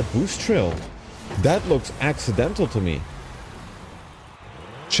didn't see a boost trail. That looks accidental to me.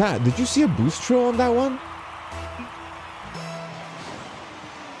 Chat, did you see a boost trail on that one?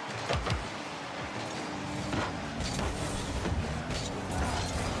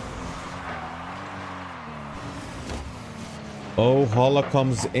 Oh, Holla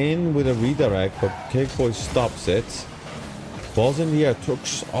comes in with a redirect, but Cake Boy stops it. Ball's in the air.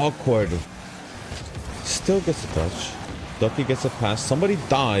 Turk's awkward. Still gets a touch. Ducky gets a pass. Somebody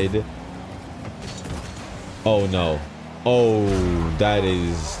died. Oh no. Oh, that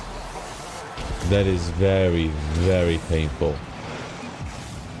is very, very painful.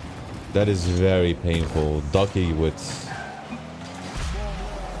 That is very painful. Ducky with...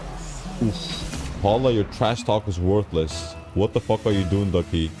 Oof. Paula, your trash talk is worthless. What the fuck are you doing,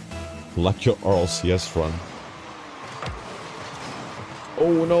 Ducky? Like your RLCS run.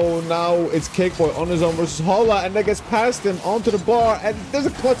 Oh no, now it's Cake Boy on his own versus Holla, and that gets past him onto the bar, and there's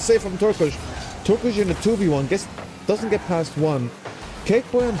a clutch save from Turkish. Turkish in the 2v1 doesn't get past one. Cake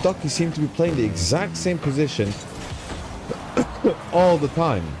Boy and Ducky seem to be playing the exact same position all the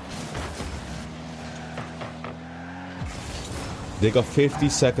time. They got 50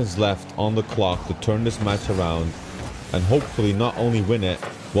 seconds left on the clock to turn this match around and hopefully not only win it,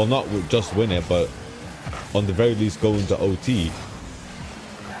 well, not just win it, but on the very least go into OT.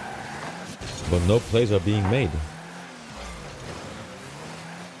 But no plays are being made.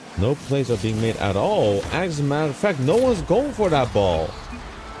 No plays are being made at all. As a matter of fact, no one's going for that ball.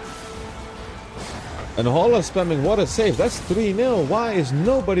 And Holla spamming what a save. That's 3-0. Why is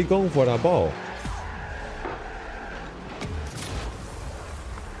nobody going for that ball?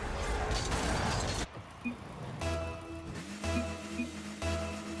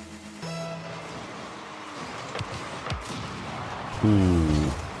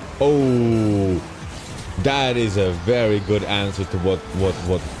 Ooh. Oh, that is a very good answer to what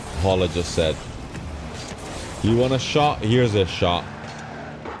Holla just said. You want a shot? Here's a shot.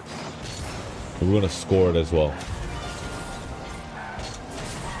 We're gonna score it as well.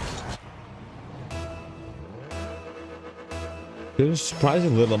 There's a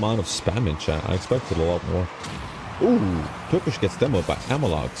surprising little amount of spam in chat. I expected a lot more. Ooh, Turkish gets demoed by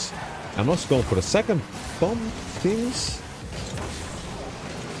Amalox. Amalox going for the second bomb things.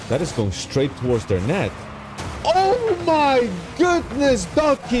 That is going straight towards their net. Oh my goodness,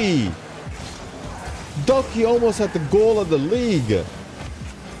 Ducky! Ducky almost had the goal of the league.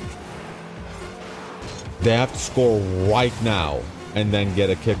 They have to score right now and then get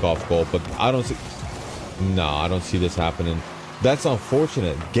a kickoff goal, but I don't see... No, I don't see this happening. That's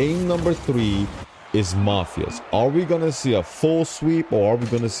unfortunate. Game number 3 is Mafias. Are we going to see a full sweep or are we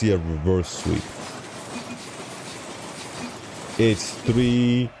going to see a reverse sweep? It's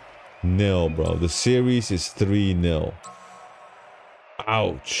 3-0, bro. The series is 3-0.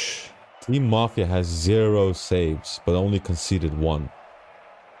 Ouch. Team Mafia has 0 saves, but only conceded 1.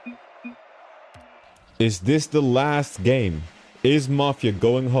 Is this the last game? Is Mafia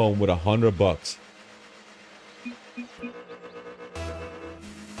going home with $100?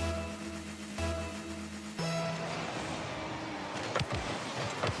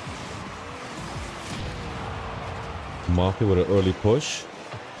 Mafia with an early push.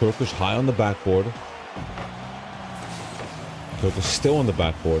 Turkish high on the backboard. Turkish still on the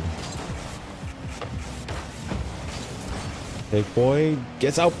backboard. Cake Boy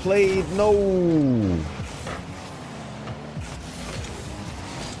gets outplayed. No.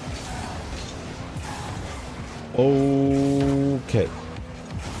 Okay.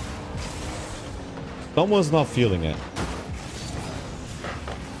 Someone's not feeling it.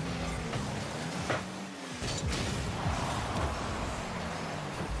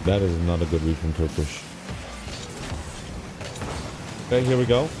 That is not a good read from Turkish. Okay, here we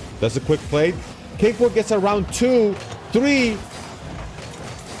go. That's a quick play. Cake Boy gets around 2, 3.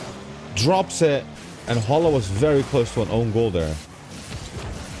 Drops it. And Holla was very close to an own goal there.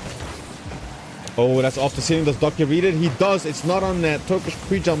 Oh, that's off the ceiling. Does Ducky read it? He does. It's not on net. Turkish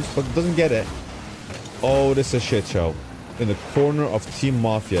pre-jumps, but doesn't get it. Oh, this is a shit show. In the corner of Team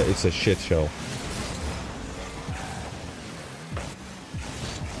Mafia, it's a shit show.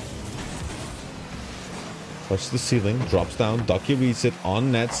 Touch the ceiling, drops down. Ducky reads it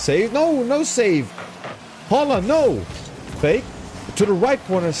on net. Save. No, no save. Holla, no. Fake. To the right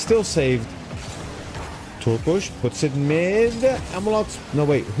corner, still saved. Turkish puts it mid. Amalot's. No,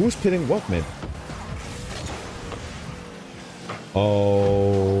 wait. Who's pitting what mid?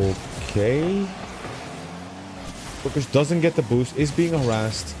 Okay. Turkish doesn't get the boost, is being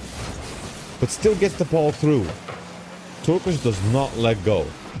harassed, but still gets the ball through. Turkish does not let go.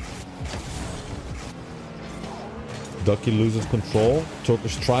 Ducky loses control.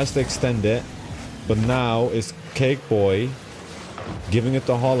 Turkish tries to extend it, but now is Cake Boy giving it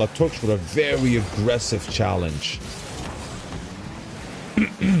to Holla. Turkish with a very aggressive challenge.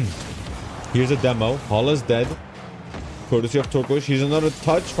 Here's a demo. Holla's dead. Courtesy of Turkish. Here's another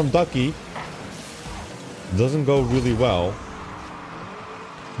touch from Ducky. Doesn't go really well.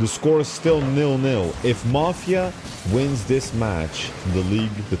 The score is still 0-0. If Mafia wins this match, the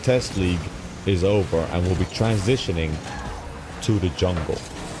league, the test league, is over and will be transitioning to the jungle.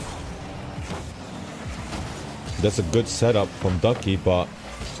 That's a good setup from Ducky, but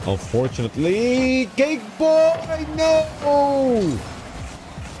unfortunately, Cake Boy, no!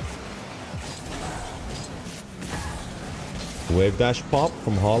 Wave dash pop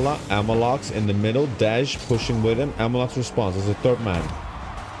from Holla. Amalox in the middle. Dash pushing with him. Amalox responds as a third man.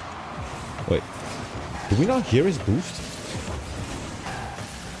 Wait. Do we not hear his boost?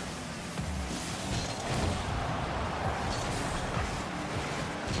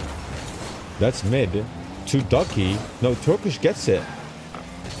 That's mid. To Ducky. No, Turkish gets it.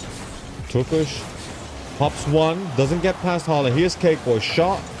 Turkish pops one. Doesn't get past Holla. Here's Cake Boy.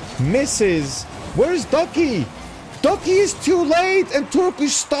 Shot. Misses. Where's Ducky? Ducky is too late and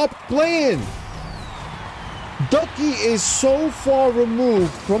Turkish stopped playing. Ducky is so far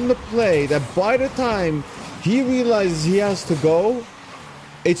removed from the play that by the time he realizes he has to go,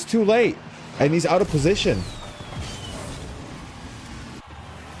 it's too late and he's out of position.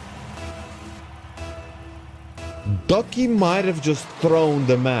 Ducky might have just thrown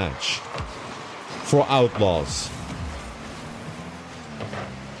the match for Outlaws.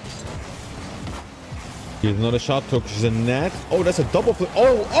 Here's another shot. Turkish is a net. Oh, that's a double flip.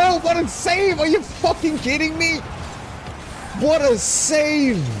 Oh, oh, what a save! Are you fucking kidding me? What a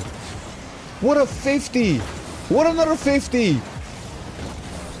save! What a 50! What another 50!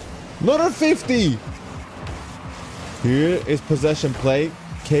 Another 50! Here is possession play.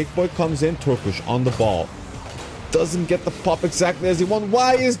 Cake Boy comes in. Turkish on the ball. Doesn't get the pop exactly as he wants.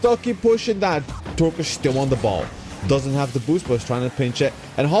 Why is Ducky pushing that? Turkish still on the ball. Doesn't have the boost, but is trying to pinch it.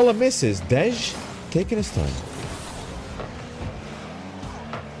 And Holla misses. Dej taking his time.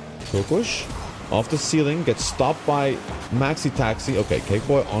 Turkish off the ceiling, gets stopped by Maxi Taxi. Okay, Cake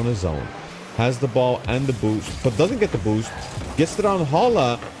Boy on his own. Has the ball and the boost, but doesn't get the boost. Gets it on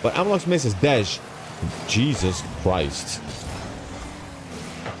Holla, but Amalox misses. Dej. Jesus Christ.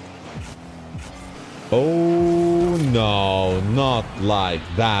 Oh no, not like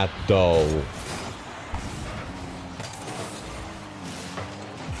that though.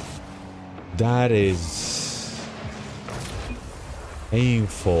 That is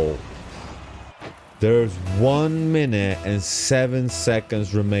painful. There's 1 minute and 7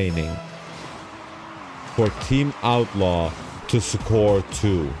 seconds remaining for Team Outlaw to score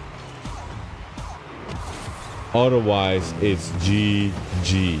 2. Otherwise, it's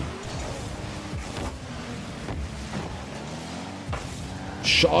GG.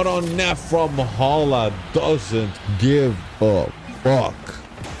 Shot on net from Holla. Doesn't give a fuck.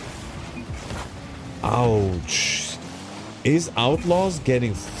 Ouch. Is Outlaws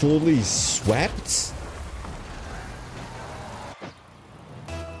getting fully swept?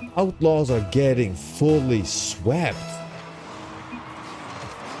 Outlaws are getting fully swept.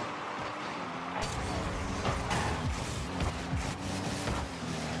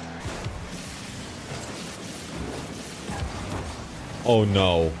 Oh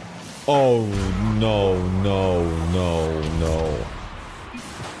no. Oh no, no, no, no.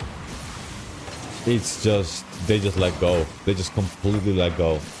 It's just, they just let go. They just completely let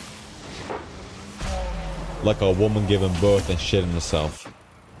go. Like a woman giving birth and shitting herself.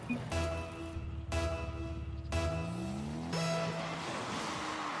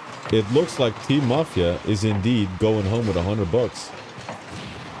 It looks like Team Mafia is indeed going home with $100.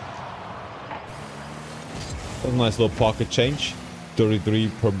 A nice little pocket change. 33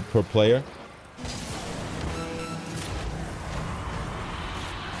 per player.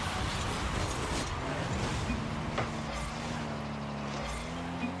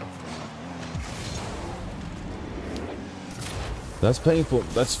 That's painful.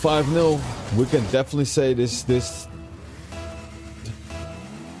 That's 5-0. We can definitely say this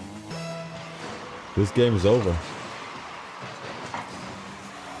game is over.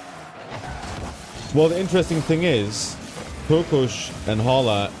 Well, the interesting thing is, Turkish and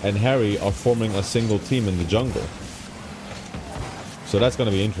Hala and Harry are forming a single team in the jungle. So that's going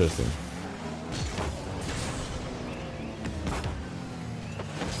to be interesting.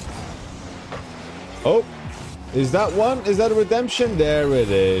 Oh, is that one? Is that a redemption? There it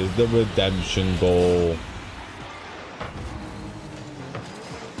is, the redemption goal.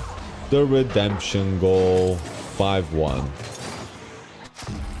 The redemption goal, 5-1.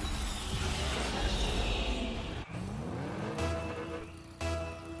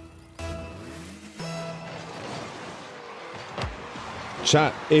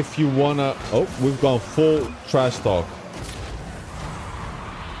 Chat, if you wanna... Oh, we've gone full trash talk.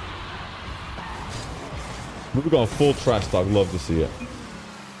 We've gone full trash talk. Love to see it.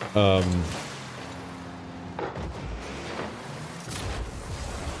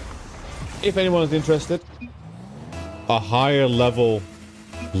 If anyone is interested, a higher level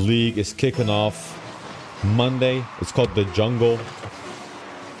league is kicking off Monday. It's called the Jungle,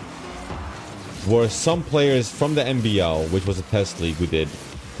 where some players from the NBL, which was a test league we did,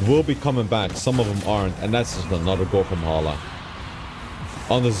 will be coming back. Some of them aren't, and that's just another goal from Hala.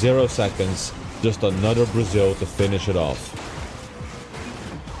 On the 0 seconds, just another Brazil to finish it off.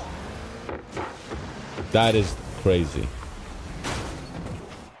 That is crazy.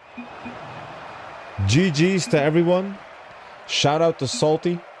 GG's to everyone. Shout out to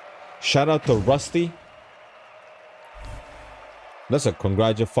Salty. Shout out to Rusty. That's a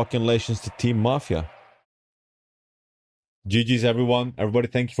congratulations to Team Mafia. GG's everyone. Everybody,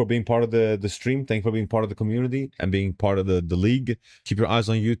 thank you for being part of the stream. Thank you for being part of the community and being part of the league. Keep your eyes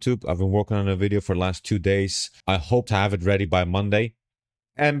on YouTube. I've been working on a video for the last 2 days. I hope to have it ready by Monday.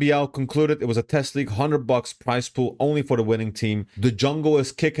 NBL concluded. It was a test league, $100 prize pool only for the winning team. The Jungle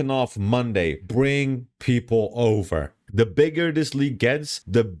is kicking off Monday. Bring people over. The bigger this league gets,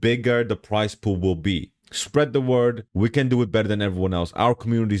 the bigger the prize pool will be. Spread the word. We can do it better than everyone else. Our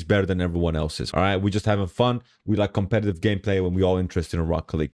community is better than everyone else's. All right, we're just having fun. We like competitive gameplay when we all interested in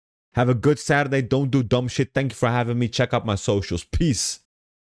Rocket League. Have a good Saturday. Don't do dumb shit. Thank you for having me. Check out my socials. Peace.